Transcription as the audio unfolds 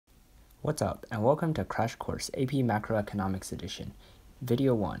What's up, and welcome to Crash Course AP Macroeconomics Edition,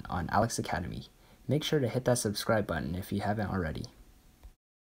 Video 1 on Alex Academy. Make sure to hit that subscribe button if you haven't already.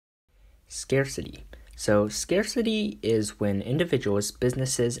 Scarcity. So, scarcity is when individuals,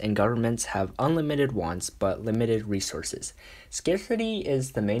 businesses, and governments have unlimited wants but limited resources. Scarcity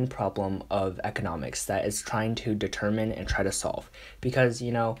is the main problem of economics that it's trying to determine and try to solve. Because,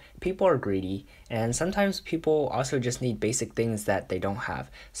 people are greedy, and sometimes people also just need basic things that they don't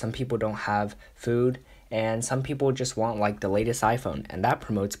have. Some people don't have food, and some people just want the latest iPhone, and that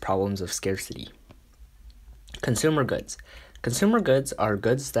promotes problems of scarcity. Consumer goods. Consumer goods are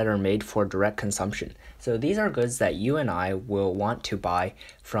goods that are made for direct consumption. So these are goods that you and I will want to buy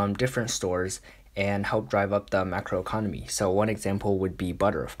from different stores and help drive up the macroeconomy. So one example would be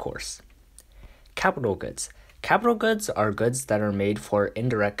butter, of course. Capital goods. Capital goods are goods that are made for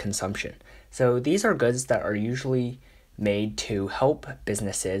indirect consumption. So these are goods that are usually made to help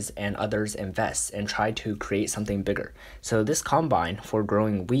businesses and others invest and try to create something bigger. So this combine for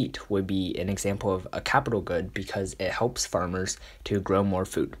growing wheat would be an example of a capital good because it helps farmers to grow more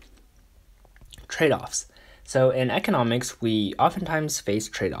food. Trade-offs. So in economics, we oftentimes face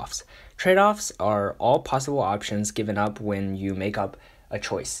trade-offs. Trade-offs are all possible options given up when you make up a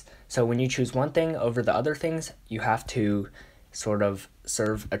choice. So when you choose one thing over the other things, you have to sort of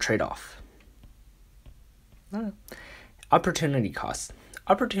serve a trade-off. Opportunity cost.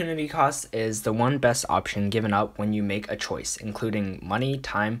 Opportunity cost is the one best option given up when you make a choice, including money,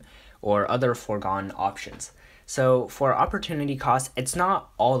 time, or other foregone options. So for opportunity cost, it's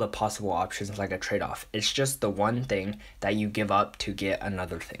not all the possible options like a trade-off. It's just the one thing that you give up to get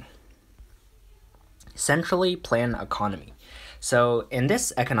another thing. Centrally planned economy. So in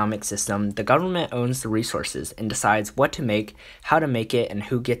this economic system, the government owns the resources and decides what to make, how to make it, and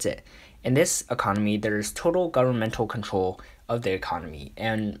who gets it. In this economy, there is total governmental control of the economy,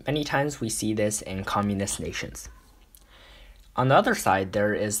 and many times we see this in communist nations. On the other side,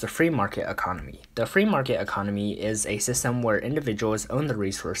 there is the free market economy. The free market economy is a system where individuals own the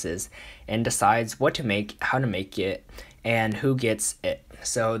resources and decides what to make, how to make it, and who gets it.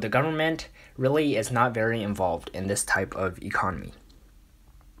 So the government really is not very involved in this type of economy.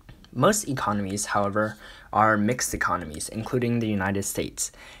 Most economies, however, are mixed economies, including the United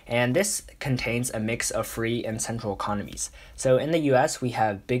States, and this contains a mix of free and central economies. So in the US, we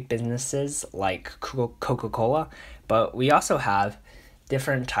have big businesses like Coca-Cola, but we also have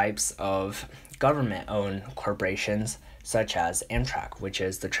different types of government-owned corporations, such as Amtrak, which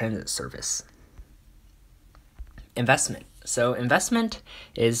is the transit service. Investment. So investment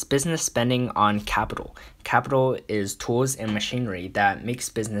is business spending on capital. Capital is tools and machinery that makes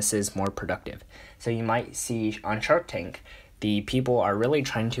businesses more productive. So you might see on Shark Tank, the people are really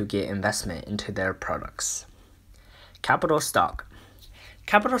trying to get investment into their products. Capital stock.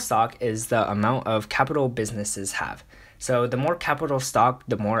 Capital stock is the amount of capital businesses have. So the more capital stock,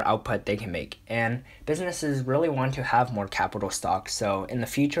 the more output they can make. And businesses really want to have more capital stock, so in the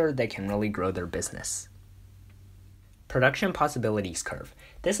future, they can really grow their business. Production possibilities curve.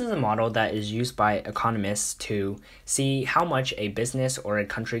 This is a model that is used by economists to see how much a business or a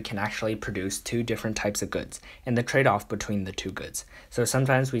country can actually produce two different types of goods and the trade-off between the two goods. So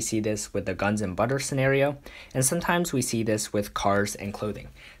sometimes we see this with the guns and butter scenario, and sometimes we see this with cars and clothing.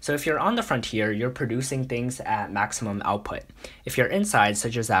 So if you're on the frontier, you're producing things at maximum output. If you're inside,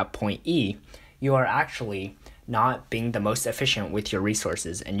 such as at point E, you are actually not being the most efficient with your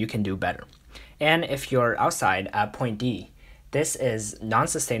resources and you can do better. And if you're outside at point D, this is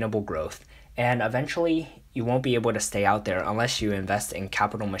non-sustainable growth, and eventually you won't be able to stay out there unless you invest in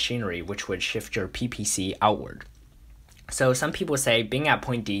capital machinery, which would shift your PPC outward. So some people say being at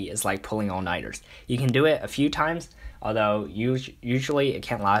point D is like pulling all-nighters. You can do it a few times, although usually it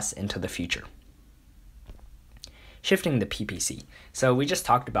can't last into the future. Shifting the PPC. So we just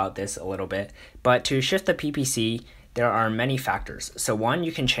talked about this a little bit, but to shift the PPC, there are many factors. So one,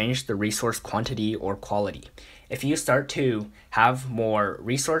 you can change the resource quantity or quality. If you start to have more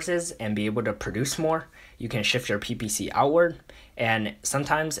resources and be able to produce more, you can shift your PPC outward. And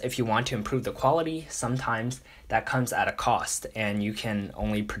sometimes if you want to improve the quality, sometimes that comes at a cost and you can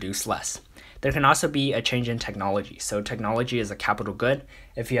only produce less. There can also be a change in technology. So technology is a capital good.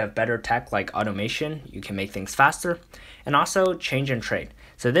 If you have better tech like automation, you can make things faster. And also change in trade.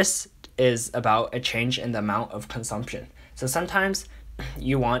 So this is about a change in the amount of consumption. So sometimes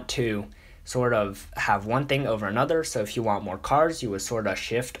you want to sort of have one thing over another. So if you want more cars, you would sort of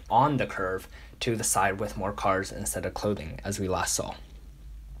shift on the curve to the side with more cars instead of clothing, as we last saw.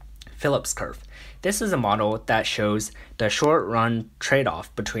 Phillips Curve. This is a model that shows the short-run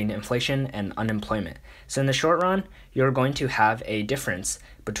trade-off between inflation and unemployment. So in the short run, you're going to have a difference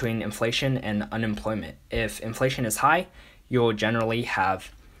between inflation and unemployment. If inflation is high, you'll generally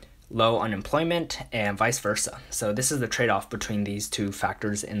have low unemployment and vice versa. So this is the trade-off between these two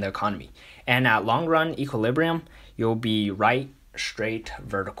factors in the economy. And at long run equilibrium, you'll be right, straight,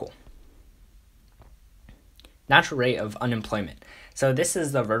 vertical. Natural rate of unemployment. So this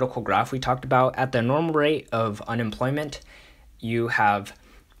is the vertical graph we talked about. At the normal rate of unemployment, you have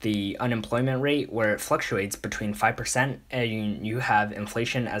the unemployment rate where it fluctuates between 5% and you have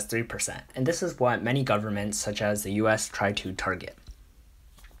inflation as 3%. And this is what many governments, such as the US, try to target.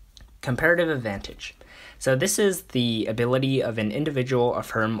 Comparative advantage. So this is the ability of an individual, a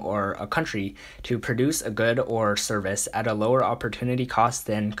firm, or a country to produce a good or service at a lower opportunity cost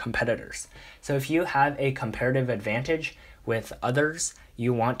than competitors. So if you have a comparative advantage with others,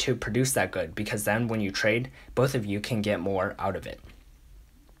 you want to produce that good because then when you trade, both of you can get more out of it.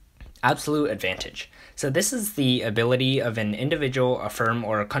 Absolute advantage. So this is the ability of an individual, a firm,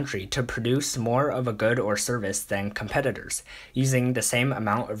 or a country to produce more of a good or service than competitors using the same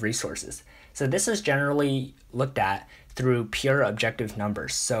amount of resources. So this is generally looked at through pure objective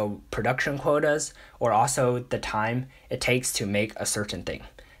numbers, so production quotas or also the time it takes to make a certain thing.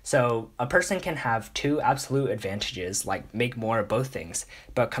 So a person can have two absolute advantages, like make more of both things,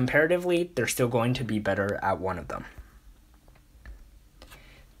 but comparatively, they're still going to be better at one of them.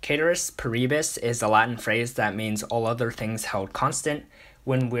 Ceteris paribus is a Latin phrase that means all other things held constant.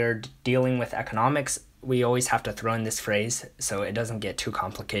 When we're dealing with economics, we always have to throw in this phrase so it doesn't get too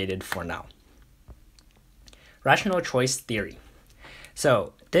complicated for now. Rational choice theory.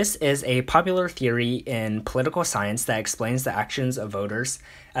 So this is a popular theory in political science that explains the actions of voters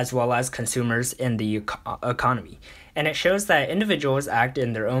as well as consumers in the economy. And it shows that individuals act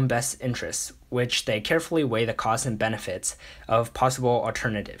in their own best interests, which they carefully weigh the costs and benefits of possible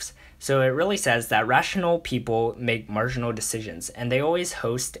alternatives. So it really says that rational people make marginal decisions, and they always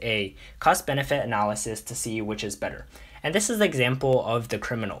host a cost-benefit analysis to see which is better. And this is the example of the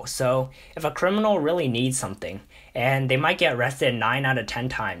criminal. So if a criminal really needs something, and they might get arrested 9 out of 10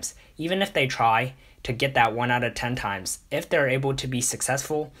 times, even if they try to get that 1 out of 10 times, if they're able to be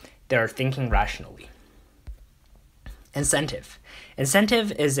successful, they're thinking rationally. Incentive.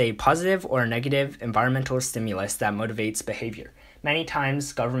 Incentive is a positive or negative environmental stimulus that motivates behavior. Many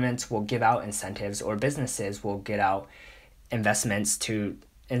times governments will give out incentives or businesses will get out incentives to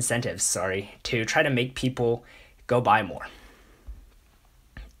try to make people go buy more.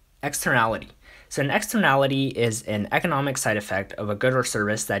 Externality. So an externality is an economic side effect of a good or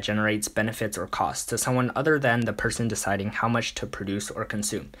service that generates benefits or costs to someone other than the person deciding how much to produce or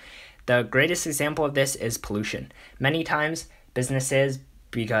consume. The greatest example of this is pollution. Many times, businesses,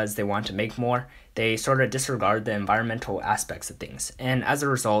 because they want to make more, they sort of disregard the environmental aspects of things. And as a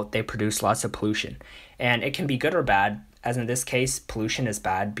result, they produce lots of pollution. And it can be good or bad, as in this case, pollution is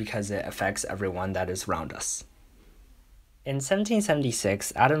bad because it affects everyone that is around us. In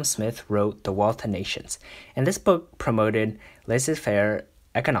 1776, Adam Smith wrote The Wealth of Nations, and this book promoted laissez-faire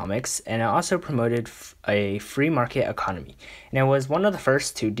economics, and it also promoted a free market economy. And it was one of the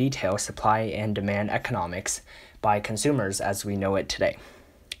first to detail supply and demand economics by consumers as we know it today.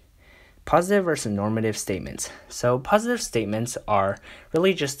 Positive versus normative statements. So positive statements are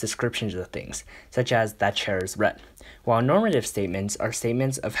really just descriptions of things, such as that chair is red, while normative statements are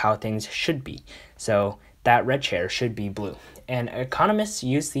statements of how things should be. So that red chair should be blue. And economists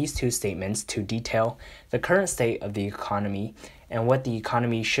use these two statements to detail the current state of the economy and what the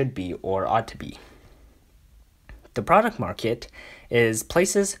economy should be or ought to be. The product market is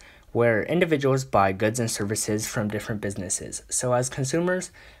places where individuals buy goods and services from different businesses. So as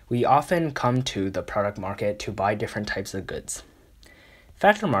consumers, we often come to the product market to buy different types of goods.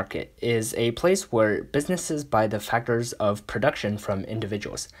 Factor market is a place where businesses buy the factors of production from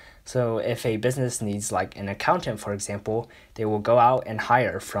individuals. So if a business needs like an accountant, for example, they will go out and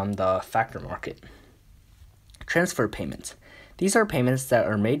hire from the factor market. Transfer payments. These are payments that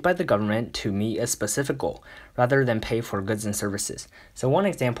are made by the government to meet a specific goal, rather than pay for goods and services. So one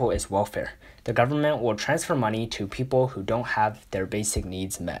example is welfare. The government will transfer money to people who don't have their basic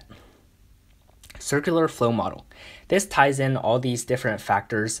needs met. Circular flow model. This ties in all these different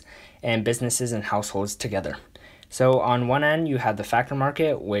factors and businesses and households together. So on one end, you have the factor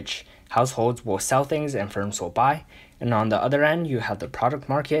market, which households will sell things and firms will buy. And on the other end, you have the product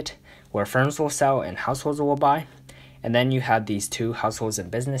market, where firms will sell and households will buy. And then you have these two, households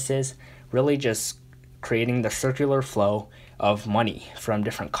and businesses, really just creating the circular flow of money from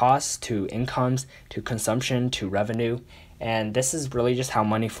different costs to incomes to consumption to revenue. And this is really just how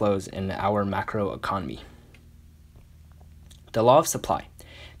money flows in our macroeconomy. The law of supply.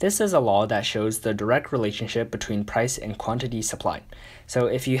 This is a law that shows the direct relationship between price and quantity supplied. So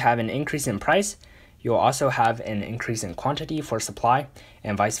if you have an increase in price, you'll also have an increase in quantity for supply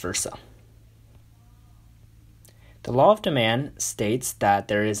and vice versa. The law of demand states that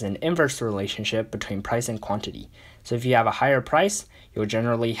there is an inverse relationship between price and quantity. So if you have a higher price, you'll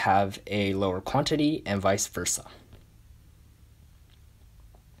generally have a lower quantity and vice versa.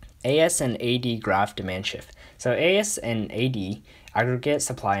 AS and AD graph demand shift. So AS and AD, aggregate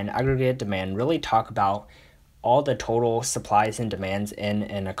supply and aggregate demand, really talk about all the total supplies and demands in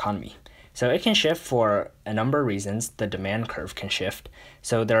an economy. So it can shift for a number of reasons. The demand curve can shift.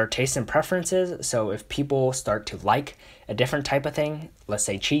 So there are tastes and preferences. So if people start to like a different type of thing, let's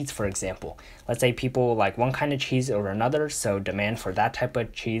say cheese, for example. Let's say people like one kind of cheese over another, so demand for that type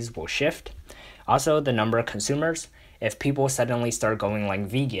of cheese will shift. Also, the number of consumers. If people suddenly start going like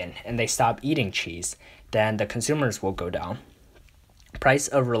vegan and they stop eating cheese, then the consumers will go down. Price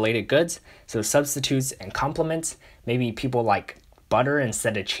of related goods, so substitutes and complements. Maybe people like butter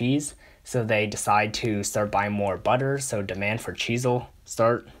instead of cheese, so they decide to start buying more butter, so demand for cheese will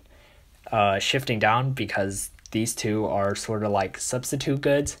start shifting down because these two are sort of like substitute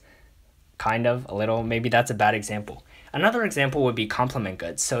goods, kind of, a little. Maybe that's a bad example. Another example would be complement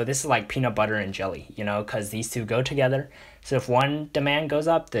goods. So this is like peanut butter and jelly, because these two go together. So if one demand goes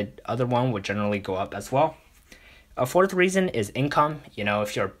up, the other one would generally go up as well. A fourth reason is income.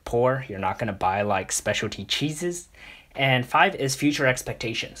 If you're poor, you're not going to buy like specialty cheeses. And 5 is future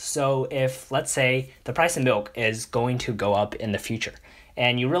expectations. So if, let's say, the price of milk is going to go up in the future,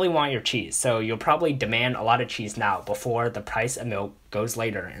 and you really want your cheese, so you'll probably demand a lot of cheese now before the price of milk goes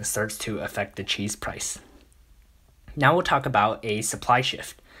later and starts to affect the cheese price. Now we'll talk about a supply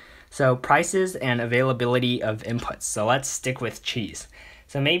shift. So prices and availability of inputs. So let's stick with cheese.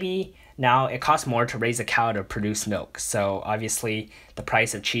 So maybe now it costs more to raise a cow to produce milk. So obviously the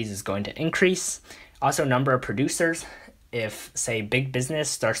price of cheese is going to increase. Also, number of producers. If, say, big business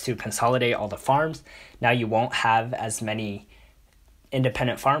starts to consolidate all the farms, now you won't have as many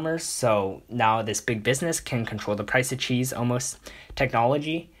independent farmers. So now this big business can control the price of cheese almost.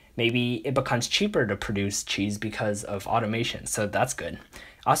 Technology, maybe it becomes cheaper to produce cheese because of automation. So that's good.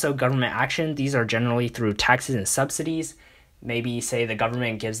 Also, government action. These are generally through taxes and subsidies. Maybe, say, the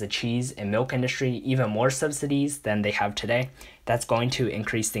government gives the cheese and milk industry even more subsidies than they have today. That's going to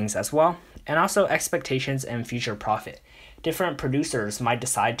increase things as well. And also expectations and future profit. Different producers might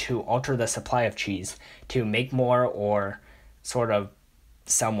decide to alter the supply of cheese to make more or sort of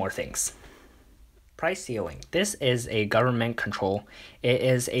sell more things. Price ceiling. This is a government control. It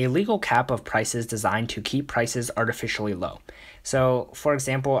is a legal cap of prices designed to keep prices artificially low. So, for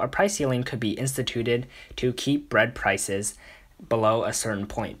example, a price ceiling could be instituted to keep bread prices below a certain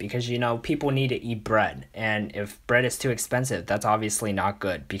point because people need to eat bread, and if bread is too expensive, that's obviously not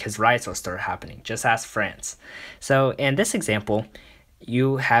good because riots will start happening. Just ask France. So in this example,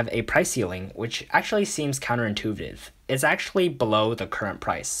 you have a price ceiling, which actually seems counterintuitive. It's actually below the current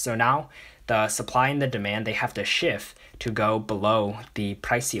price. So now the supply and the demand, they have to shift to go below the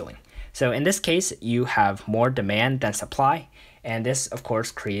price ceiling. So in this case, you have more demand than supply, and this of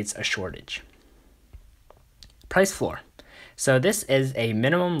course creates a shortage. Price floor. So this is a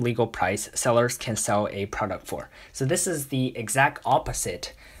minimum legal price sellers can sell a product for. So this is the exact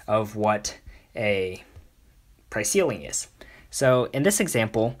opposite of what a price ceiling is. So in this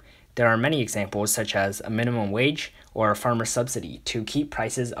example, there are many examples such as a minimum wage or a farmer subsidy to keep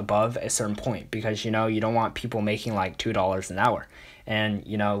prices above a certain point because you don't want people making like $2 an hour, and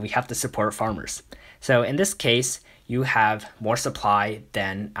we have to support farmers. So in this case, you have more supply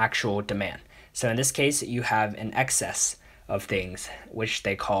than actual demand. So in this case, you have an excess of things, which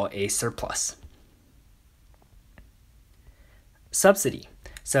they call a surplus. Subsidy.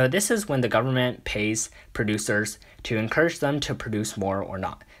 So this is when the government pays producers to encourage them to produce more or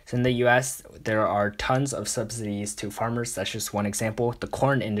not. So in the US, there are tons of subsidies to farmers. That's just one example. The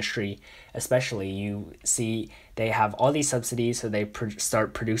corn industry, especially, you see they have all these subsidies, so they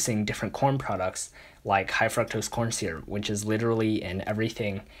start producing different corn products like high fructose corn syrup, which is literally in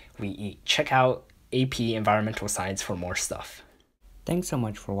everything we eat. Check out AP Environmental Science for more stuff. Thanks so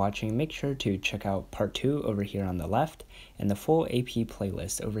much for watching. Make sure to check out part 2 over here on the left and the full AP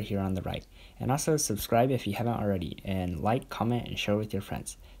playlist over here on the right. And also subscribe if you haven't already, and like, comment, and share with your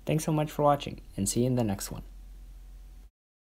friends. Thanks so much for watching, and see you in the next one.